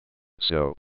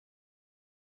So,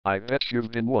 I bet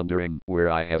you've been wondering where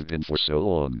I have been for so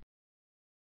long.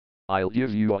 I'll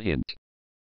give you a hint.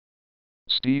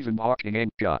 Stephen Hawking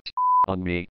ain't got on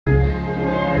me.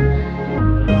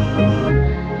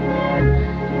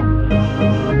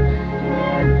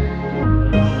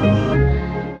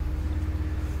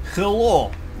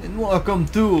 Hello, and welcome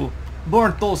to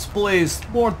Burnto's Place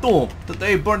Mortum.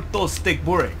 Today Burnto's take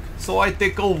break, so I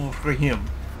take over for him.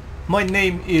 My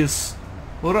name is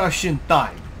Russian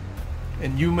Time,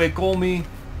 and you may call me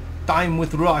Time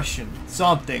with Russian.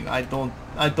 Something I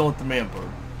don't remember.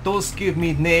 Those give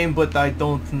me name, but I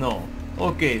don't know.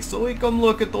 Okay, so we come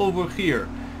look at over here.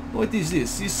 What is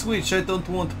this? This switch I don't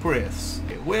want to press.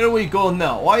 Okay, where we go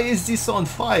now? Why is this on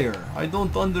fire? I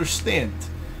don't understand.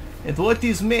 And what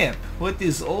is map? What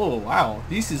is... oh wow,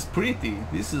 this is pretty.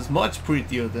 This is much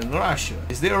prettier than Russia.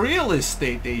 Is there a real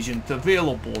estate agent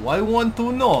available? I want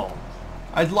to know.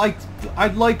 I'd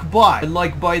like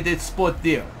buy that spot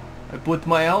there. I put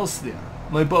my house there.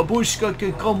 My babushka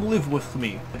can come live with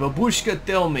me. Babushka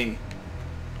tell me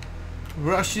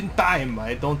Russian Time.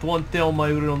 I don't want to tell my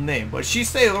real name, but she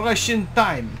say Russian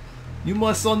Time. You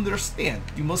must understand.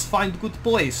 You must find good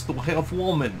place to have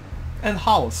woman and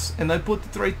house, and I put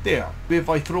it right there. If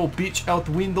I throw bitch out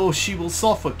window, she will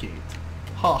suffocate.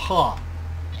 Ha ha.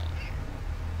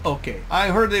 Okay,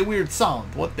 I heard a weird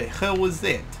sound. What the hell was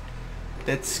that?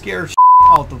 That scared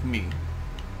out of me.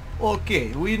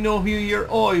 Okay, we know who you're...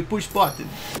 oh, you push button.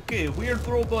 Okay, weird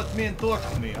robot man talk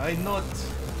to me. I'm not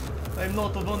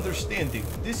of understanding.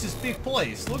 This is big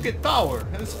place. Look at tower.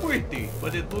 It's pretty,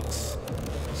 but it looks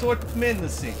sort of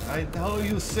menacing. How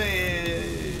you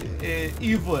say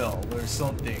evil or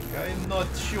something. I'm not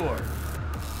sure.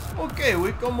 Okay,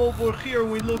 we come over here,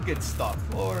 we look at stuff.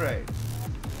 Alright.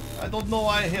 I don't know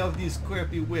I have this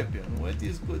crappy weapon. What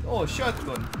is good? Oh,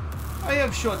 shotgun. I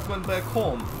have shotgun back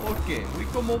home. Okay, we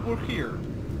come over here.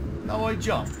 Now I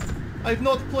jump. I've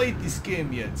not played this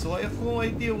game yet, so I have no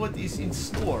idea what is in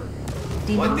store.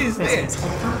 What is that?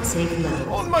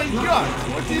 Oh my god,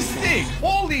 what is this thing?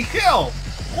 Holy hell!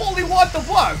 Holy what the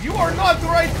fuck? You are not the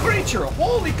right creature!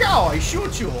 Holy cow, I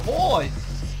shoot you! Holy...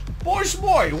 Bush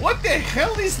boy, what the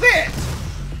hell is that?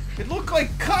 It looked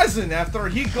like cousin after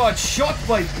he got shot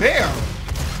by bear.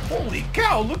 Holy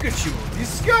cow, look at you.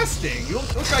 Disgusting. You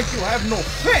look like you have no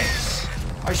face.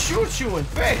 I shoot you in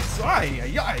face. Ay,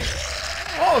 ay, ay.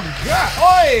 Oh god.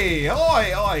 Oi,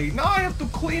 oi, oi. Now I have to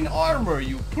clean armor,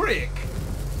 you prick.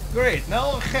 Great,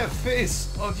 now I have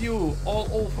face of you all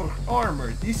over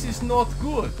armor. This is not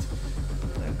good.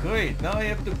 Great, now I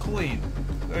have to clean.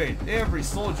 Great, every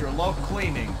soldier love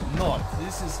cleaning. Not.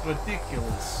 This is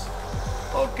ridiculous.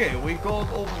 Okay, we go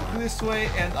over this way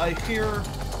and I hear...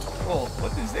 oh,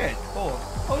 what is that? Oh,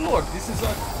 oh look, this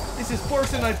is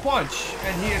person I punch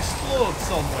and he explodes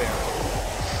somewhere.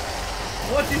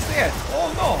 What is that?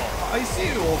 Oh no, I see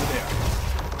you over there.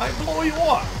 I blow you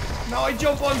up. Now I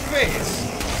jump on face.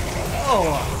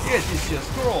 Oh, it is just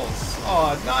gross.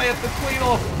 Oh, now I have to clean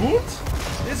off boots?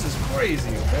 This is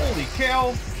crazy. Holy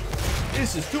cow.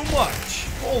 This is too much.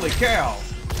 Holy cow.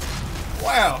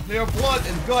 Wow, there are blood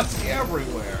and guts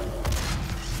everywhere.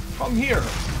 Come here.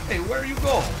 Hey, where you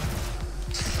go?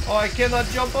 Oh, I cannot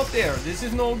jump up there. This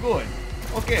is no good.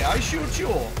 Okay, I shoot you.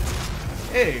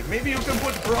 Hey, maybe you can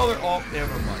put brother... oh,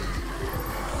 never mind.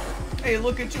 Hey,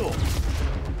 look at you.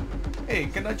 Hey,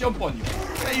 can I jump on you?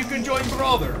 Hey, you can join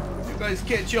brother. You guys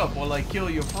catch up while I kill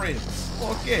your friends.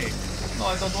 Okay. No,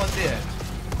 I don't want that.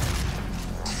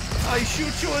 I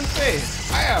shoot you in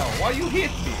face. Ow, why you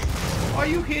hit me? Why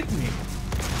you hit me?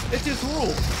 It is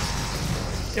rude.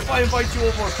 If I invite you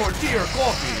over for tea or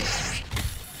coffee.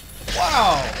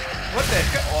 Wow! What the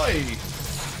hell? Oi!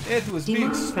 That was big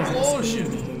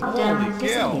explosion. Holy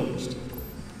cow!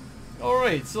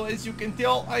 Alright, so as you can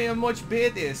tell, I am much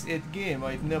badass at game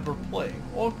I've never played.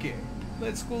 Okay,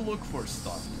 let's go look for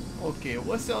stuff. Okay,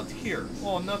 what's out here?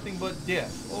 Oh, nothing but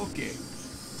death. Okay.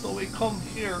 So we come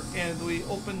here and we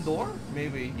open door?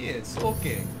 Maybe, yes,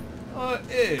 okay.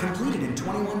 Completed in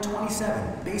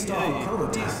 2127, based off a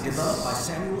prototype developed by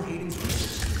Samuel Hayden's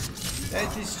research.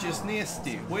 That is just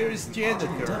nasty. Where is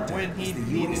janitor when he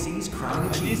needed?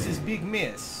 This is big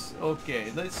mess.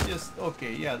 Okay, let's just...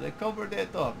 okay, yeah, they cover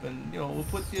that up and, you know, we'll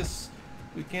put this...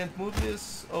 we can't move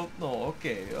this? Oh, no,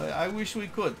 okay. I wish we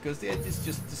could, because that is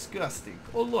just disgusting.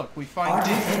 Oh, look, we find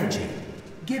this. Energy.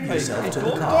 Give yourself to the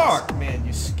don't cause. talk, man.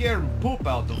 You scare poop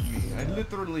out of me. I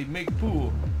literally make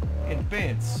poo in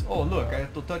pants. Oh, look, I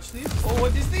have to touch this? Oh,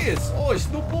 what is this? Oh, it's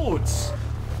new boots.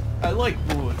 I like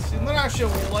boots. In Russia,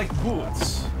 we like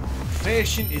boots.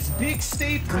 Fashion is big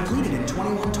state. Completed in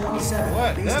 2127.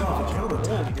 What? Based That off a holy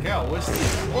prototype. cow, what's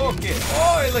this? Okay.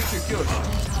 Oh, electrocution.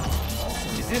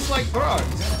 Is this like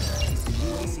drugs?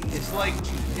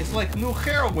 It's like new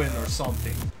heroin or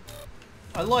something.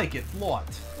 I like it a lot.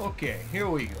 Okay, here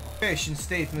we go. Fashion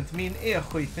statement mean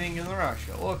everything in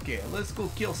Russia. Okay, let's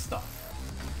go kill stuff.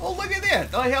 Oh, look at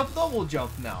that! I have double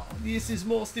jump now. This is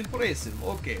most impressive.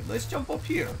 Okay, let's jump up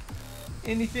here.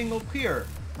 Anything up here?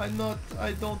 I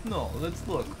don't know. Let's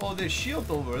look. Oh, there's shield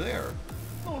over there.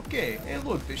 Okay, and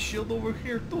look, there's shield over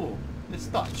here too. Let's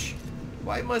touch.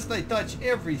 Why must I touch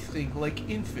everything like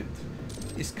infant?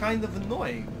 It's kind of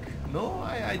annoying. No,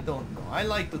 I don't know. I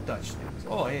like to touch things.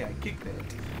 Oh, hey, I kicked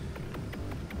that.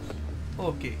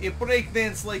 Okay, a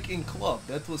breakdance like in club.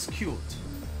 That was cute.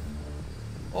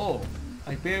 Oh,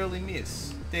 I barely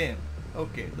miss. Damn.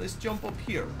 Okay, let's jump up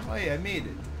here. Oh, hey, I made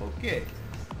it. Okay.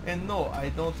 And no, I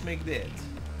don't make that.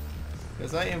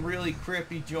 Because I am really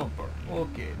crappy jumper.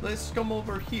 Okay, let's come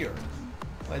over here.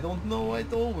 I don't know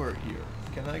what over here.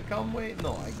 Can I come way?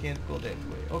 No, I can't go that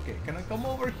way. Okay, can I come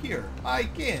over here? I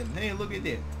can. Hey, look at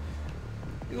that.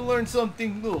 You learn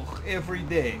something new every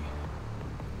day.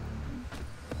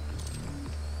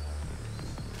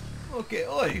 Okay,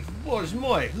 oi, boss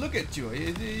moi, look at you.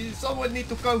 Someone need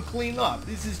to come clean up.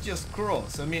 This is just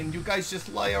gross. I mean, you guys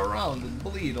just lie around and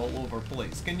bleed all over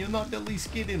place. Can you not at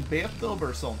least get in bathtub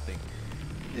or something?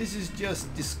 This is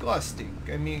just disgusting.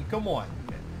 I mean, come on,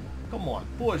 man. Come on,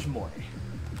 boss moi.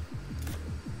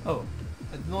 Oh,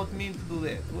 I did not mean to do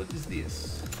that. What is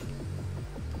this?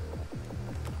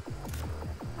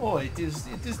 Oh, it is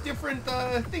different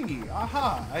thingy.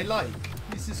 Aha, I like.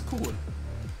 This is cool.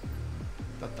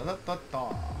 Ta ta ta ta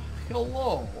ta.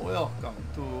 Hello, welcome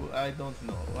to I don't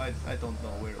know. I don't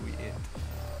know where we at.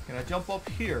 Can I jump up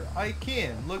here? I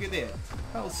can. Look at that.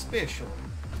 How special.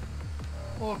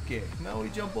 Okay, now we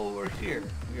jump over here.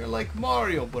 We are like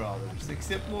Mario Brothers,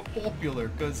 except more popular,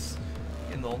 cause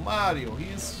you know Mario.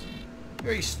 He's a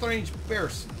very strange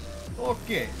person.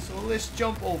 Okay, so let's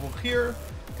jump over here.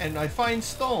 And I find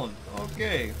stone.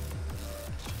 Okay.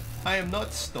 I am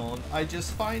not stone. I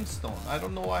just find stone. I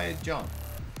don't know why I jump.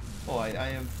 Oh, I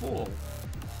am full.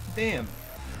 Damn.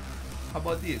 How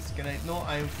about this? Can I? No,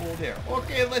 I am full there.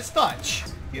 Okay, let's touch.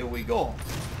 Here we go.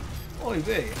 Oy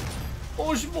vey.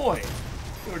 Bosh boy.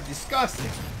 You're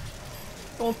disgusting.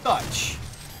 Don't touch.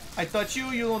 I touch you,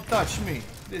 you don't touch me.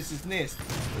 This is nasty.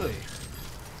 Oy.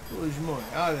 Bosh boy.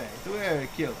 Alright, where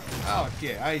kill him?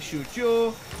 Okay, I shoot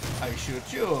you. I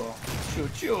shoot you.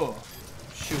 Shoot you.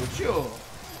 Shoot you.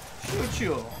 Shoot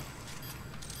you.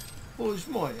 Bosh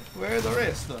boy. Where are the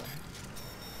rest of them?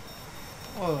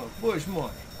 Oh, bosh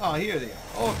boy. Ah, here they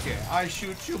are. Okay, I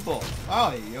shoot you both.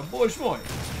 Ah, you bosh boy.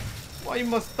 Why you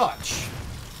must touch?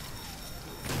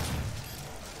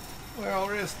 Where are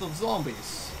the rest of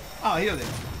zombies? Ah, here they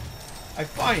are. I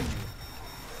find you.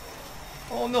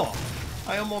 Oh no.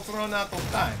 I almost run out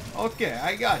of time. Okay,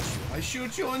 I got you. I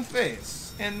shoot you in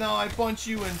face. And now I punch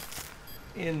you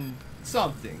in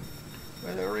something.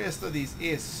 Where the rest of these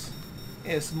is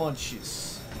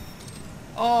munchies.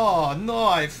 Oh no,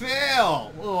 I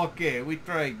fail. Okay, we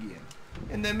try again.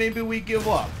 And then maybe we give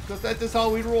up. Because that is how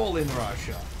we roll in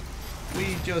Russia.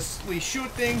 We shoot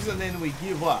things and then we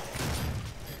give up.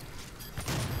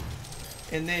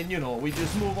 And then, you know, we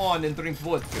just move on and drink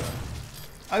vodka.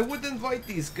 I would invite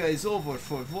these guys over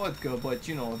for vodka, but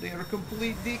you know, they are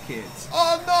complete dickheads.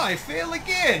 Oh no, I fail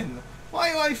again!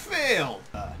 Why do I fail?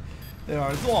 There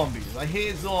are zombies. I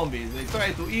hate zombies. They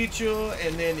try to eat you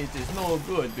and then it is no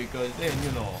good because then,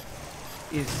 you know,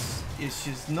 it's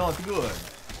just not good.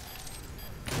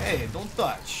 Hey, don't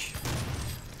touch.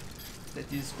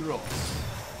 That is gross.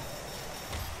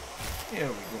 Here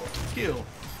we go. Kill.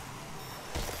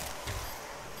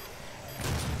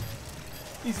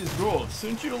 This is gross.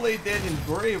 Shouldn't you lay dead in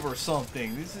grave or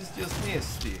something? This is just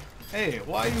nasty. Hey,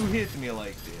 why you hit me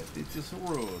like that? It's just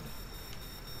rude.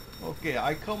 Okay,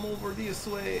 I come over this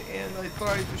way and I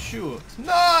try to shoot.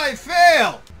 No, I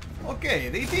fail! Okay,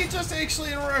 they teach us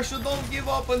actually in Russia don't give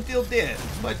up until dead.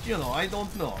 But you know, I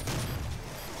don't know.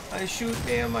 I shoot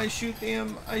him, I shoot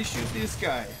him, I shoot this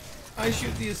guy. I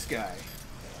shoot this guy.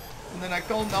 And then I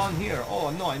come down here.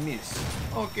 Oh no, I miss.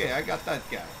 Okay, I got that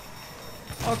guy.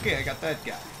 Okay, I got that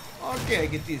guy. Okay, I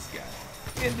get this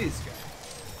guy. And this guy.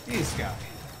 This guy.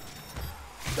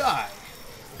 Die.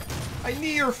 I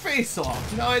knee your face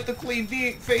off. Now I have to clean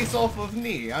the face off of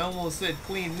knee. I almost said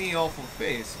clean knee off of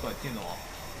face, but you know,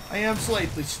 I am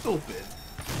slightly stupid.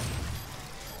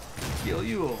 Kill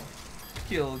you.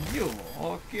 Kill you.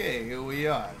 Okay, here we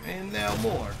are. And now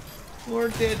more. More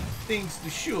dead things to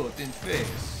shoot in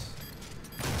face.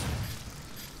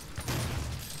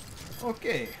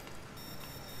 Okay.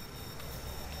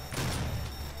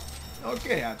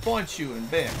 Okay, I punch you in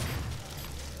back.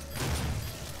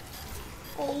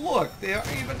 Oh look, they are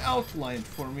even outlined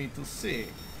for me to see.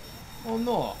 Oh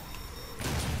no.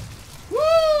 Woo!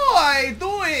 I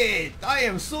do it! I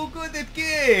am so good at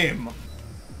game!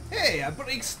 Hey, I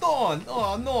break stone!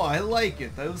 Oh no, I like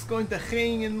it. I was going to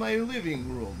hang in my living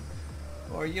room.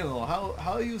 Or you know,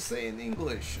 how you say in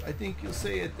English? I think you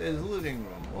say it as living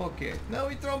room. Okay, now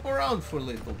we jump around for a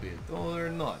little bit. Oh, or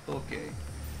not. Okay.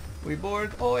 We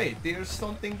board. Oh wait, there's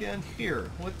something down here.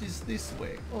 What is this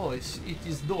way? Oh, it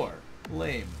is door.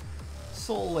 Lame.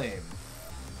 So lame.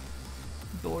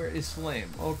 Door is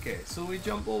lame. Okay, so we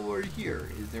jump over here.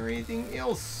 Is there anything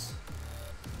else?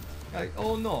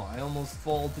 Oh no, I almost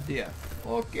fall to death.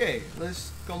 Okay,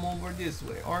 let's come over this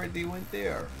way. Already went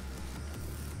there.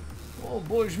 Oh,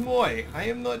 bože moj, I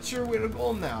am not sure where to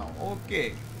go now.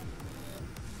 Okay.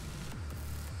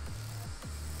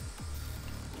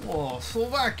 Oh,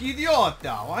 Slovak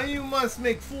idiota, why you must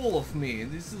make fool of me?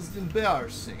 This is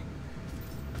embarrassing.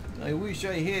 I wish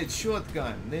I had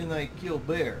shotgun, then I kill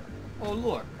bear. Oh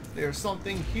look, there's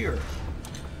something here.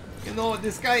 You know,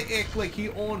 this guy act like he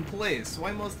own place.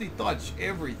 Why must he touch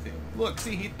everything? Look,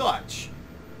 see, he touch.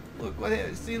 Look,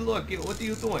 see, look, what are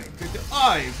you doing?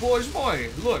 Ay, bože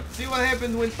moj, look, see what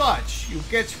happened when touch? You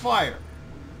catch fire.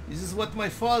 This is what my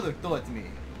father taught me.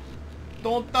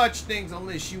 Don't touch things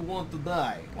unless you want to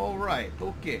die. Alright,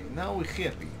 okay, now we're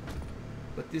happy.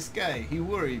 But this guy, he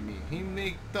worried me. He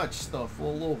make touch stuff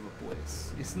all over the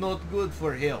place. It's not good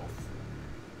for health.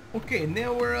 Okay,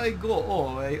 now where I go?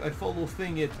 Oh, I follow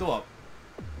thing at top.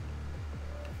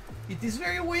 It is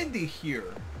very windy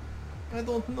here. I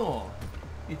don't know.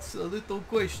 It's a little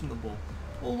questionable.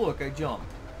 Oh look, I jump.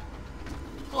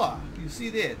 Ah, you see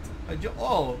that? I jump.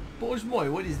 Oh, bože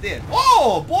moj, what is that?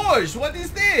 Oh, bože, what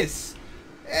is this?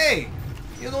 Hey,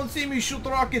 you don't see me shoot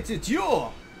rockets at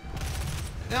you.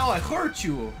 Now I hurt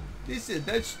you.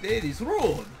 That is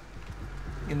rude.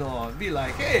 You know, be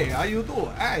like, hey, how you do?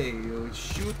 Hey, you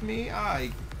shoot me,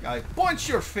 I punch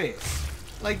your face.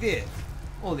 Like that.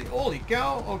 Holy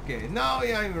cow. Okay, now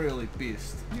I'm really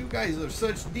pissed. You guys are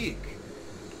such dick.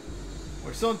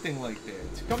 Or something like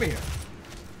that. Come here.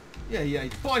 Yeah, I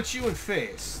punch you in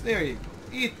face. There you go.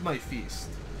 Eat my fist.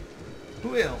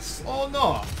 Who else? Oh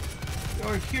no.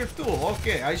 You're here too.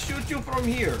 Okay, I shoot you from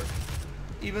here.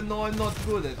 Even though I'm not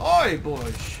good at... Oi,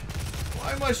 bože.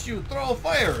 Why must you throw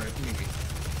fire at me?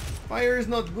 Fire is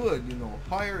not good, you know.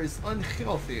 Fire is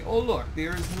unhealthy. Oh look,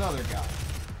 there's another guy.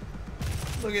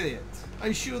 Look at it.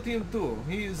 I shoot him too.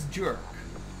 He is jerk.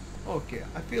 Okay,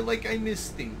 I feel like I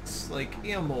missed things. Like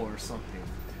ammo or something.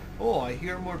 Oh, I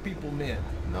hear more people mad.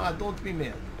 Nah, don't be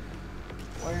mad.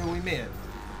 Why are we mad?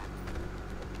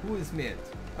 Who is mad?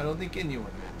 I don't think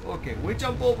anyone mad. Okay, we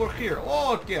jump over here.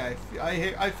 Oh, okay,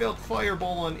 I felt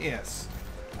fireball on S.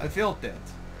 I felt that.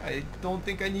 I don't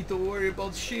think I need to worry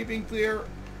about shaving there.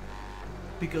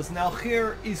 Because now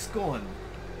hair is gone.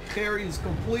 Hair is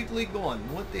completely gone.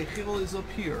 What the hell is up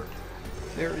here?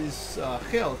 There is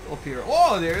health up here.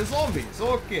 Oh, there are zombies.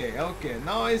 Okay,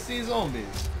 now I see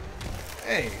zombies.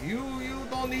 Hey, you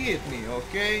don't hit me,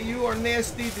 okay? You are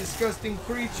nasty, disgusting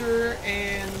creature,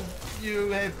 and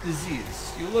you have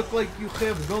disease. You look like you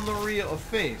have gonorrhea of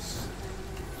face.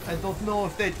 I don't know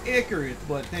if that's accurate,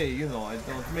 but hey, you know, it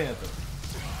don't matter.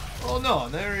 Oh no,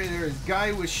 there's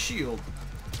guy with shield.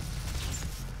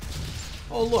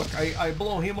 Oh look, I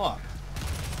blow him up.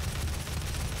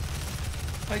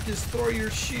 I just throw your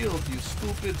shield, you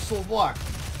stupid Slovak.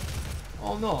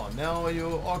 Oh no, now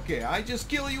you... Okay, I just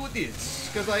kill you with this.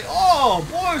 Because Oh,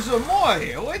 bože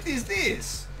moj, what is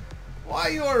this? Why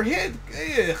your head...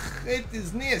 Ugh, it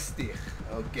is nasty.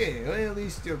 Okay, well, at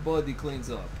least your body cleans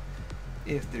up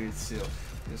after itself.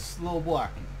 It's slow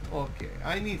blocking. Okay,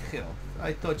 I need help.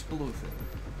 I touch blue thing.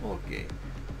 Okay.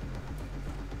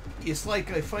 It's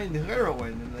like I find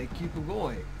heroin and I keep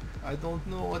going. I don't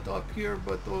know what up here,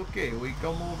 but okay, we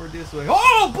come over this way.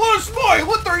 Oh, bože moj,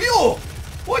 what are you?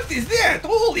 What is that?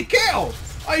 Holy cow!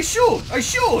 I shoot!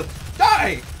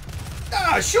 Die!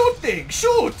 Ah, shooting!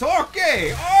 Shoot! Okay!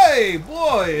 Hey,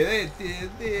 boy!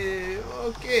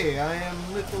 Okay, I am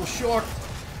a little short,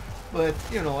 but,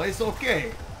 you know, it's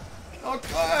okay. Okay,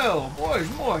 oh, bože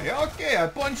moj! Okay, I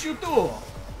punch you too!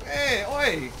 Hey,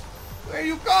 oi! Where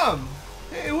you come?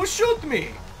 Hey, who shoot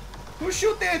me? Who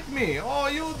shoot at me? Oh,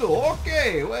 you do.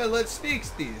 Okay, well, let's fix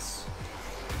this.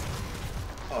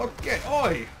 Okay,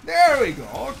 oi. There we go.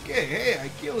 Okay, hey,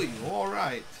 I kill you.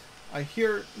 Alright. I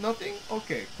hear nothing?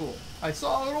 Okay, cool. I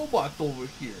saw a robot over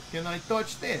here. Can I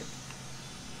touch that?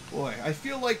 Boy, I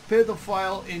feel like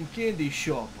pedophile in candy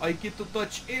shop. I get to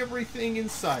touch everything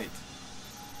inside.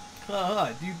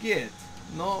 Haha, do you get?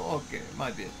 No? Okay,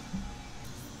 my bad.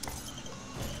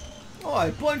 Oh,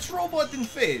 I punched robot in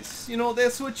face. You know,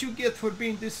 that's what you get for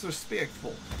being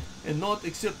disrespectful and not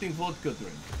accepting vodka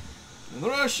drink. In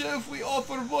Russia, if we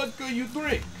offer vodka, you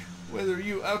drink, whether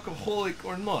you alcoholic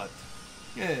or not.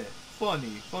 Yeah,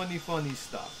 funny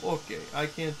stuff. Okay, I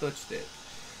can't touch that.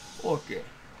 Okay,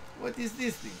 what is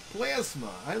this thing? Plasma.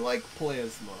 I like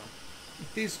plasma. It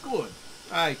tastes good.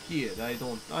 I kid. I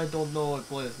don't know what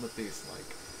plasma tastes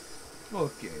like.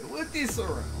 Okay, what is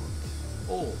around?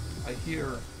 Oh,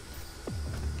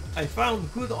 I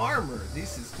found good armor.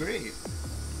 This is great.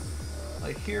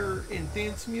 I hear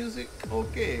intense music.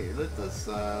 Okay, let us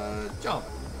jump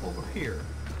over here.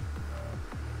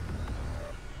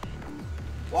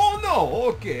 Oh no!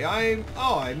 Okay,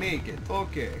 I make it.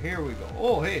 Okay, here we go.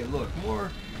 Oh hey, look,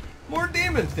 more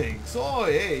demon things. Oh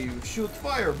hey, you shoot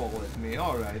fireball at me.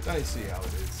 Alright, I see how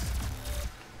it is.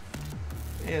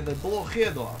 And I blow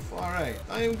head off. Alright,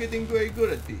 I am getting very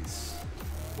good at this.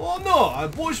 Oh no, I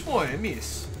push more, I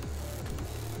miss.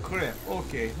 Crap,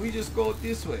 okay, we just go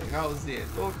this way. How's that?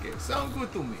 Okay, sound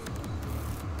good to me.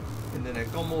 And then I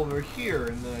come over here,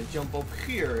 and then I jump up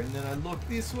here, and then I look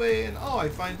this way, and oh, I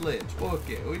find ledge.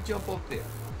 Okay, we jump up there.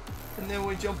 And then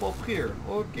we jump up here.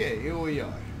 Okay, here we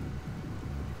are.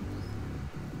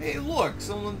 Hey, look,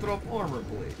 someone dropped armor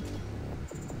plate.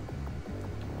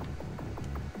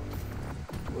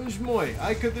 Push moi,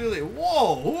 I could really...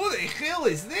 Whoa, who the hell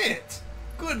is that?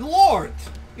 Good lord!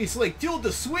 It's like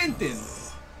Tilda Swinton.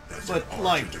 But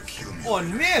like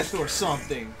on meth or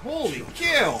something. Holy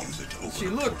cow! She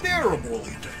looked terrible.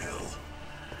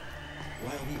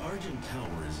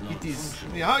 It is,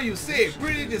 how you say,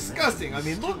 pretty disgusting. I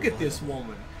mean, look at this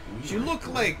woman. She looked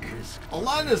like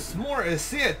Alanis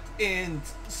Morissette and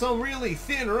some really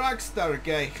thin rock star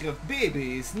guy have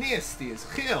baby. It's nasty as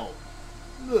hell.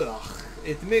 Ugh,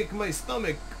 it make my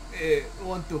stomach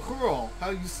want to crawl. How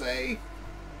you say?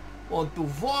 Want to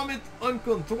vomit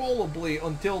uncontrollably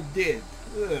until dead.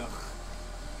 Ugh.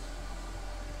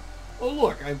 Oh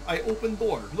look, I open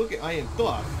door. Look at, I am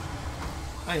tough.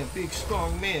 I am big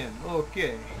strong man.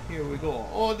 Okay, here we go.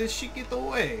 Oh, did she get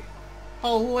away?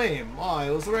 How lame. Oh,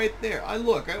 it was right there. I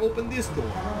opened this door.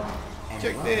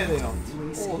 Check that out.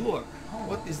 Oh look,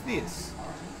 what is this?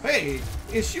 Hey,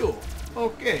 it's you.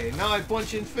 Okay, now I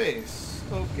punch in face.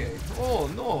 Okay. Oh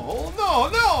no,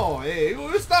 no! Hey,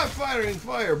 stop firing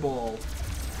fireball.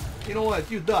 You know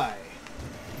what? You die.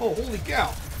 Oh, holy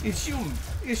cow! It's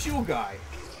you guy.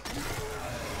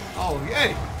 Oh,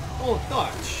 hey! Don't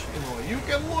touch. You know, you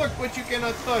can look, but you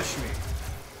cannot touch me.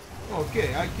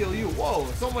 Okay, I kill you. Whoa!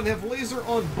 Someone have laser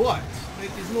on butt.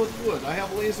 It is not good. I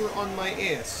have laser on my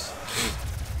ass.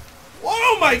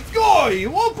 Oh my god!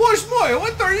 What push more?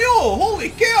 What are you?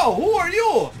 Holy cow! Who are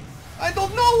you? I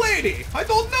don't know, lady! I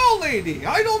don't know, lady!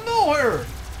 I don't know her!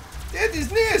 That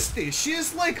is nasty!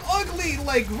 She's like ugly,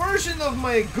 like version of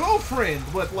my girlfriend,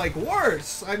 but like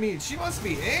worse. I mean, she must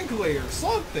be angry or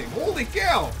something. Holy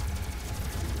cow!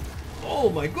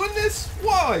 Oh my goodness!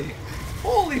 Why?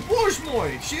 Holy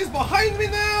Bushmoy! She's behind me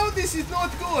now! This is not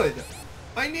good!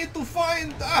 I need to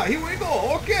find... Ah, here we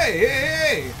go! Okay,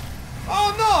 hey!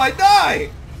 Oh no, I die!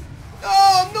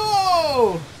 Oh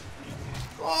no!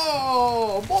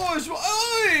 Oh, boys!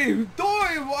 Oi!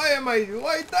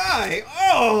 Why die?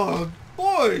 Oh,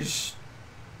 boys!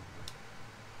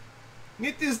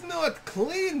 It is not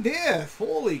clean death!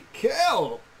 Holy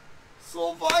cow!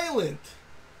 So violent!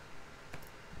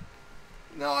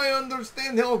 Now I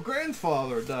understand how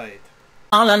grandfather died.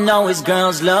 All I know is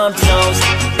girls love toast.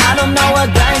 I don't know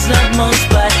what guys love most,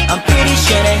 but I'm pretty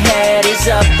sure the head is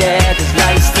up there, 'cause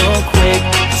life's too quick.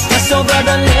 Stress over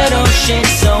the little shit,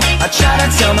 so I try to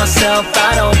tell myself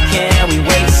I don't care. We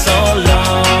wait so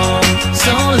long.